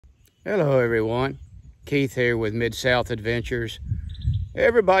Hello everyone, Keith here with Mid-South Adventures.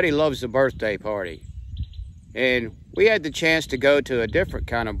 Everybody loves the birthday party, and we had the chance to go to a different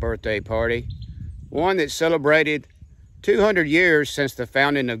kind of birthday party, one that celebrated 200 years since the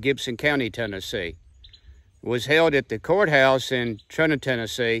founding of Gibson County, Tennessee. It was held at the courthouse in Trinity,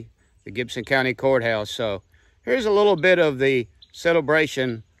 Tennessee, the Gibson County Courthouse. So here's a little bit of the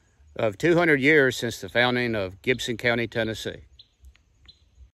celebration of 200 years since the founding of Gibson County, Tennessee.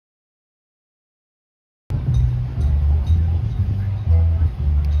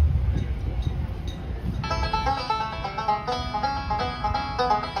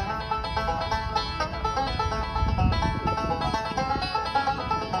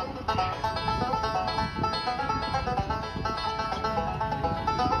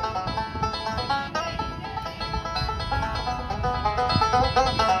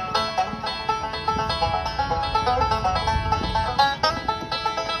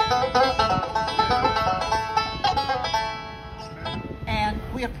 And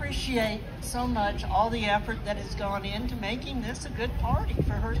we appreciate so much all the effort that has gone into making this a good party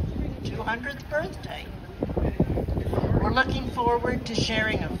for her 200th birthday. We're looking forward to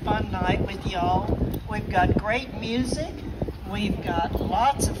sharing a fun night with y'all. We've got great music. We've got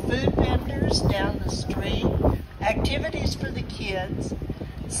lots of food vendors down the street, activities for the kids.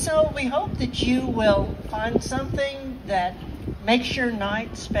 So we hope that you will find something that makes your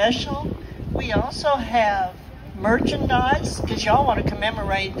night special. We also have merchandise, because y'all want to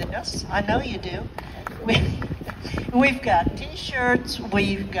commemorate this. I know you do. We've got t-shirts,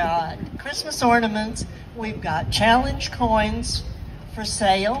 we've got Christmas ornaments, we've got challenge coins for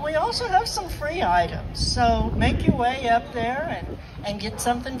sale. We also have some free items, so make your way up there and get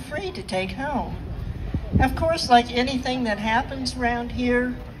something free to take home. Of course, like anything that happens around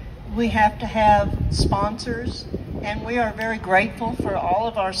here, we have to have sponsors, and we are very grateful for all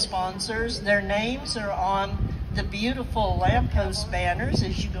of our sponsors. Their names are on the beautiful lamppost banners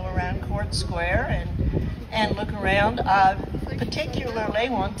as you go around Court Square and look around. I particularly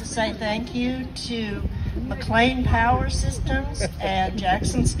want to say thank you to McLean Power Systems and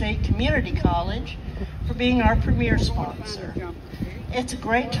Jackson State Community College for being our premier sponsor. It's a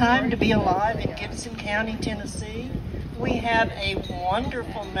great time to be alive in Gibson County, Tennessee. We have a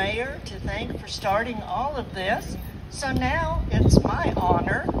wonderful mayor to thank for starting all of this. So now it's my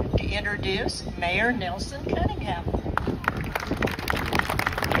honor to introduce Mayor Nelson Cunningham.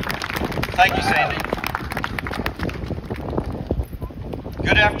 Thank you, Sandy.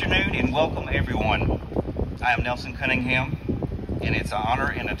 Good afternoon and welcome everyone. I am Nelson Cunningham, and it's an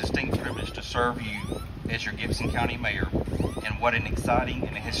honor and a distinct privilege to serve you as your Gibson County Mayor, and what an exciting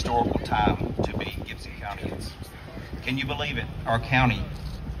and a historical time to be Gibson Countyans. Can you believe it? Our county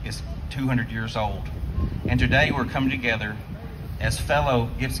is 200 years old. And today we're coming together as fellow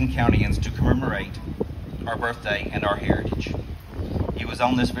Gibson Countyans to commemorate our birthday and our heritage. It was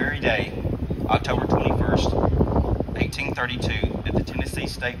on this very day, October 21st, 1832, that the Tennessee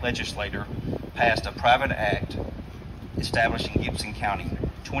State Legislature passed a private act establishing Gibson County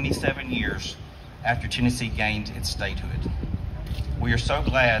 27 years after Tennessee gained its statehood. We are so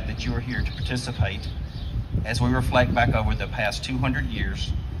glad that you are here to participate as we reflect back over the past 200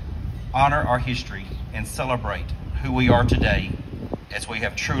 years, honor our history, and celebrate who we are today as we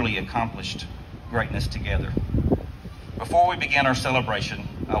have truly accomplished greatness together. Before we begin our celebration,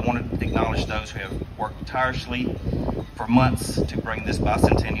 I want to acknowledge those who have worked tirelessly for months to bring this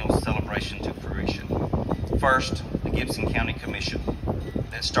bicentennial celebration to fruition. First, the Gibson County Commission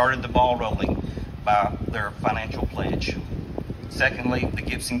that started the ball rolling by their financial pledge. Secondly, the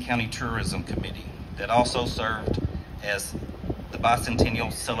Gibson County Tourism Committee that also served as the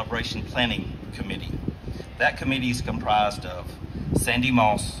Bicentennial Celebration Planning Committee. That committee is comprised of Sandy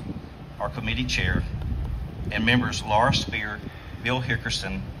Moss, our committee chair, and members Laura Spear, Bill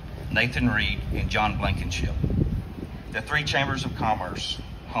Hickerson, Nathan Reed, and John Blankenship. The three chambers of commerce,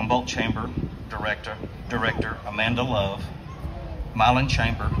 Humboldt Chamber Director Amanda Love, Milan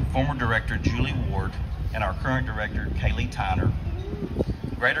Chamber former Director Julie Ward, and our current Director Kaylee Tyner,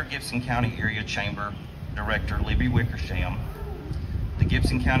 Greater Gibson County Area Chamber Director Libby Wickersham, the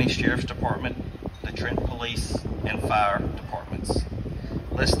Gibson County Sheriff's Department, the Trent Police and Fire Departments.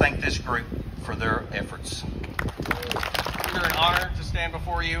 Let's thank this group for their efforts. We're an honor to stand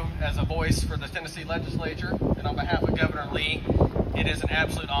before you as a voice for the Tennessee Legislature, and on behalf of Governor Lee, it is an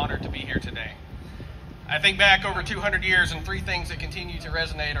absolute honor to be here today. I think back over 200 years, and three things that continue to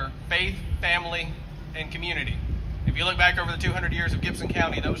resonate are faith, family, and community. If you look back over the 200 years of Gibson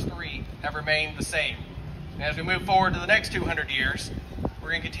County, those three have remained the same. And as we move forward to the next 200 years, we're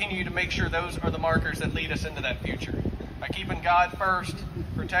going to continue to make sure those are the markers that lead us into that future. By keeping God first,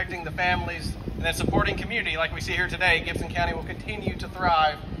 protecting the families, and then supporting community like we see here today, Gibson County will continue to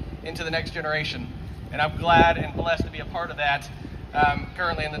thrive into the next generation. And I'm glad and blessed to be a part of that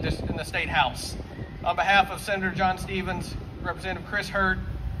currently in the State House. On behalf of Senator John Stevens, Representative Chris Hurt,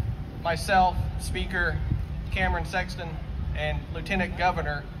 myself, Speaker Cameron Sexton, and Lieutenant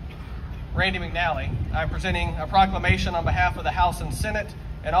Governor Randy McNally, I'm presenting a proclamation on behalf of the House and Senate,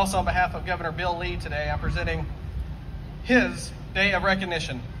 and also on behalf of Governor Bill Lee today. I'm presenting his Day of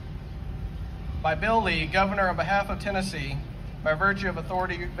Recognition. By Bill Lee, Governor on behalf of Tennessee, by virtue of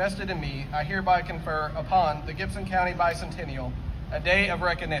authority vested in me, I hereby confer upon the Gibson County Bicentennial a Day of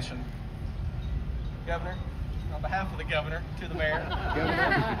Recognition. Governor, on behalf of the Governor, to the Mayor,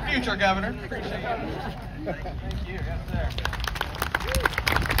 future Governor, appreciate you. Thank you, yes sir.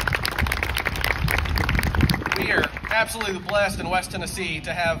 We are absolutely blessed in West Tennessee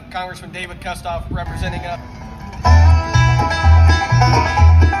to have Congressman David Kustoff representing us.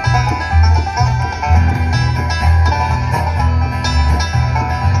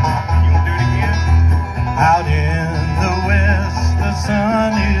 Out in the west, the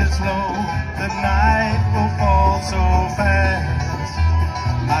sun is low, the night will fall so fast.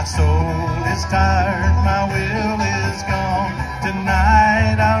 My soul is tired, my will is gone,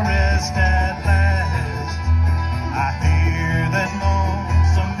 tonight I'll rest at last. I hear that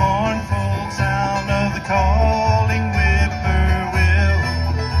lonesome, mournful sound of the calling whippoorwill.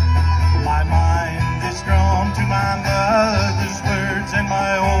 My mind is drawn to my mother's words and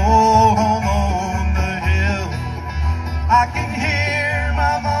my old home on the hill. I can hear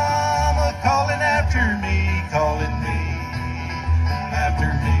my mama calling after me, calling me,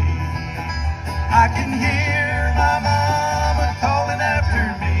 after me. I can hear my mama calling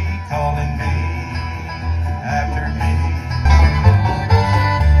after me, calling me, after me.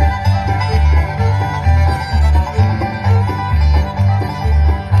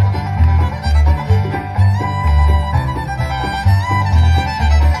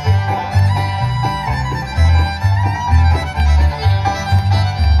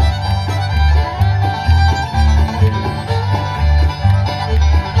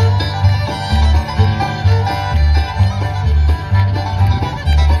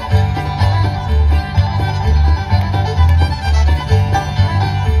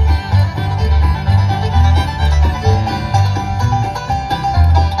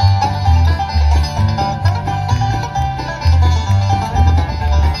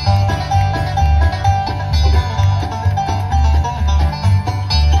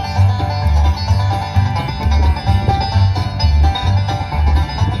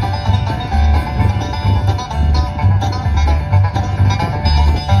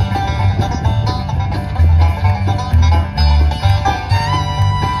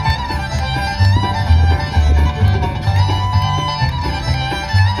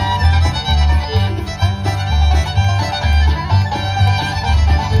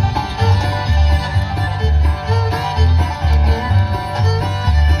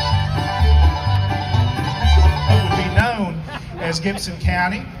 Gibson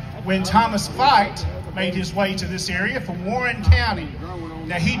County, when Thomas Fight made his way to this area from Warren County.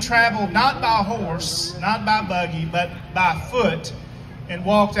 Now he traveled not by horse, not by buggy, but by foot, and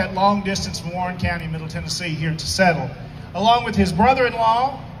walked that long distance from Warren County, Middle Tennessee, here to settle. Along with his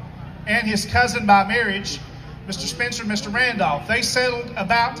brother-in-law and his cousin by marriage, Mr. Spencer and Mr. Randolph. They settled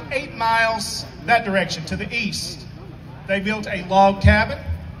about 8 miles that direction to the east. They built a log cabin,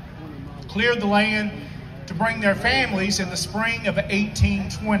 cleared the land to bring their families in the spring of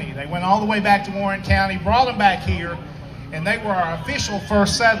 1820. They went all the way back to Warren County, brought them back here, and they were our official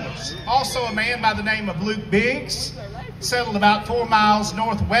first settlers. Also a man by the name of Luke Biggs settled about 4 miles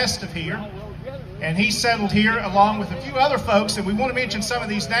northwest of here, and he settled here along with a few other folks, and we want to mention some of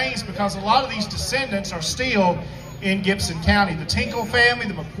these names because a lot of these descendants are still in Gibson County. The Tinkle family,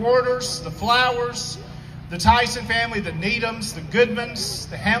 the McWhorters, the Flowers, the Tyson family, the Needhams, the Goodmans,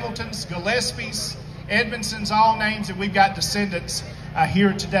 the Hamiltons, Gillespies, Edmondsons, all names that we've got descendants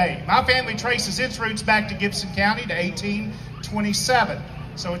here today. My family traces its roots back to Gibson County to 1827.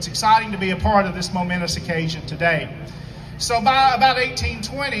 So it's exciting to be a part of this momentous occasion today. So by about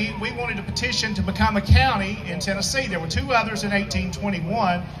 1820, we wanted to petition to become a county in Tennessee. There were 2 others in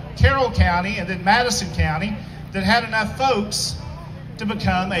 1821, Carroll County and then Madison County, that had enough folks to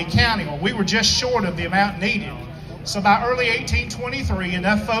become a county. Well, we were just short of the amount needed. So by early 1823,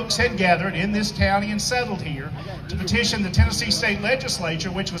 enough folks had gathered in this county and settled here to petition the Tennessee State Legislature,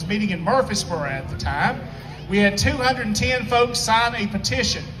 which was meeting in Murfreesboro at the time. We had 210 folks sign a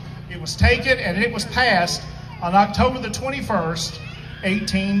petition. It was taken and it was passed on October the 21st,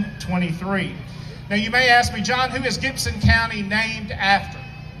 1823. Now you may ask me, John, who is Gibson County named after?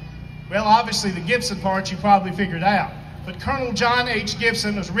 Well, obviously the Gibson part you probably figured out. But Colonel John H.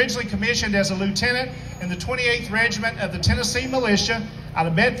 Gibson was originally commissioned as a lieutenant in the 28th Regiment of the Tennessee Militia out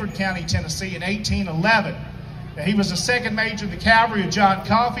of Bedford County, Tennessee in 1811. Now, he was the second major of the cavalry of John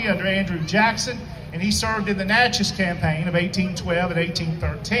Coffee under Andrew Jackson, and he served in the Natchez campaign of 1812 and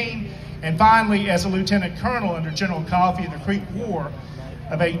 1813, and finally as a lieutenant colonel under General Coffee in the Creek War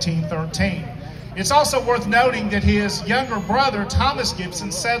of 1813. It's also worth noting that his younger brother, Thomas Gibson,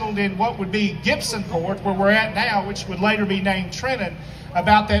 settled in what would be Gibsonport, where we're at now, which would later be named Trenton,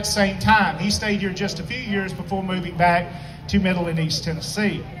 about that same time. He stayed here just a few years before moving back to Middle and East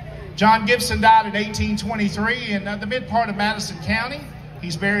Tennessee. John Gibson died in 1823 in the mid part of Madison County.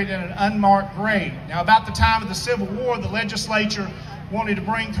 He's buried in an unmarked grave. Now, about the time of the Civil War, the legislature wanted to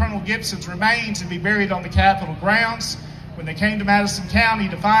bring Colonel Gibson's remains and be buried on the Capitol grounds. When they came to Madison County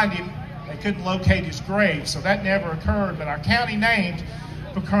to find him, they couldn't locate his grave, so that never occurred, but our county named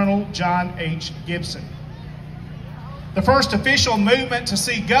for Colonel John H. Gibson. The first official movement to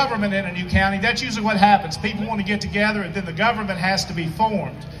see government in a new county, that's usually what happens. People want to get together and then the government has to be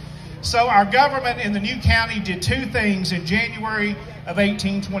formed. So our government in the new county did two things in January of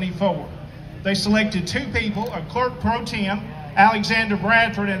 1824. They selected two people, a clerk pro tem, Alexander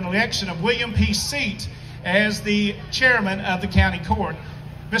Bradford, and an election of William P. Seat as the chairman of the county court.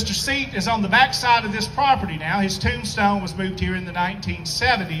 Mr. Seat is on the back side of this property now. His tombstone was moved here in the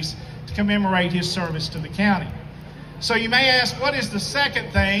 1970s to commemorate his service to the county. So you may ask, what is the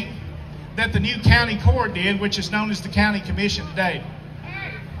second thing that the new county court did, which is known as the county commission today?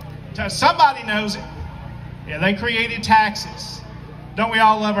 Somebody knows it. Yeah, they created taxes. Don't we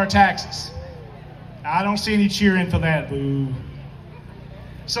all love our taxes? I don't see any cheering for that, boo.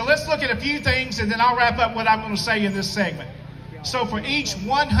 So let's look at a few things and then I'll wrap up what I'm going to say in this segment. So for each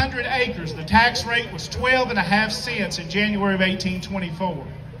 100 acres, the tax rate was 12.5 cents in January of 1824.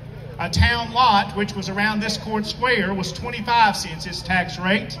 A town lot, which was around this court square, was 25 cents, its tax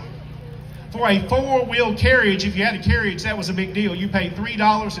rate. For a four-wheel carriage, if you had a carriage, that was a big deal. You paid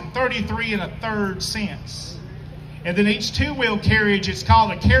 $3.33 1/3. And then each two-wheel carriage, it's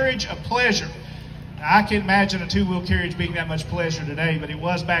called a carriage of pleasure. Now, I can't imagine a two-wheel carriage being that much pleasure today, but it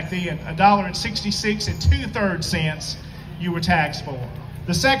was back then. $1.66 2/3 you were taxed for.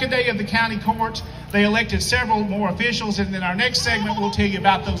 The second day of the county court, they elected several more officials, and then our next segment will tell you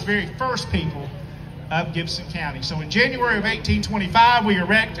about those very first people of Gibson County. So in January of 1825, we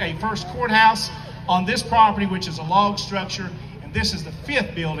erect a first courthouse on this property, which is a log structure, and this is the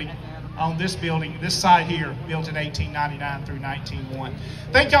fifth building on this site here, built in 1899 through 1901.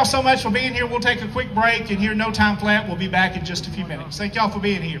 Thank y'all so much for being here. We'll take a quick break, and here, No Time Flat, we'll be back in just a few minutes. Thank y'all for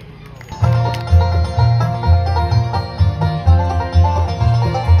being here.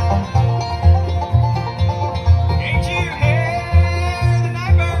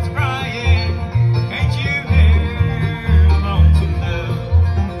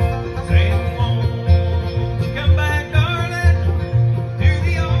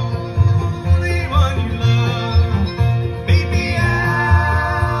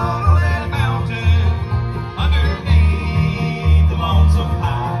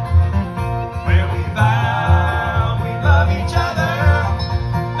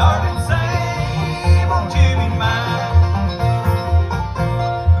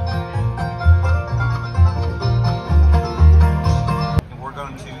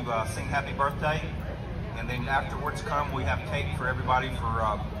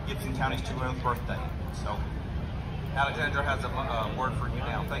 Gibson County's 200th birthday. So, Alexandra has a word for you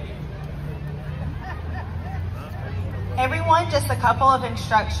now. Thank you. Everyone, just a couple of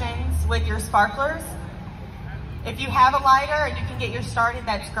instructions with your sparklers. If you have a lighter and you can get yours started,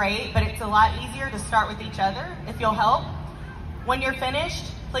 that's great, but it's a lot easier to start with each other if you'll help. When you're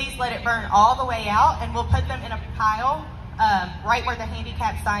finished, please let it burn all the way out, and we'll put them in a pile right where the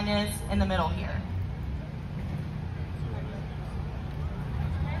handicap sign is in the middle here.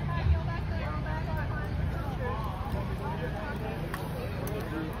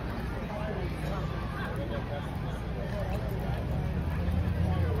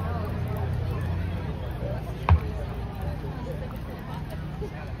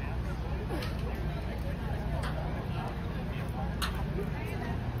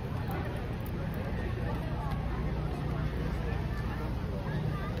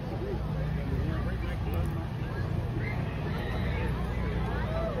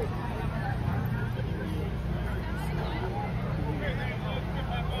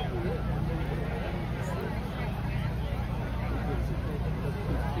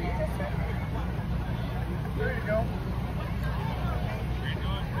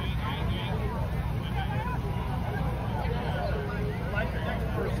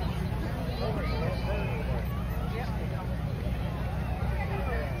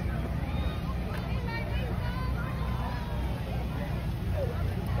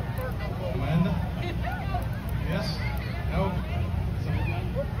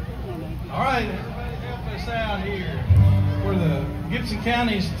 right, everybody help us out here for the Gibson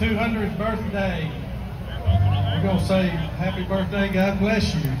County's 200th birthday. We're going to say happy birthday, God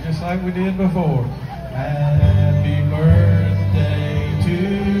bless you, just like we did before. Happy birthday to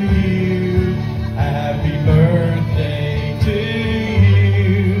you. Happy birthday to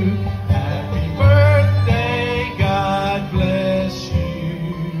you. Happy birthday, God bless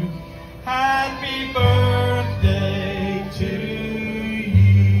you. Happy birthday to you.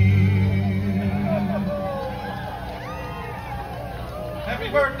 Happy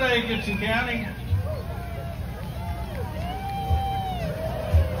birthday, Gibson County.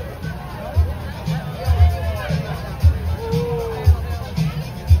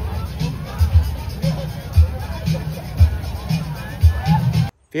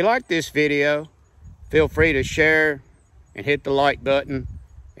 If you like this video, feel free to share and hit the like button.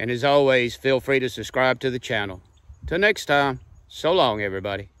 And as always, feel free to subscribe to the channel. Till next time, so long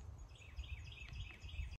everybody.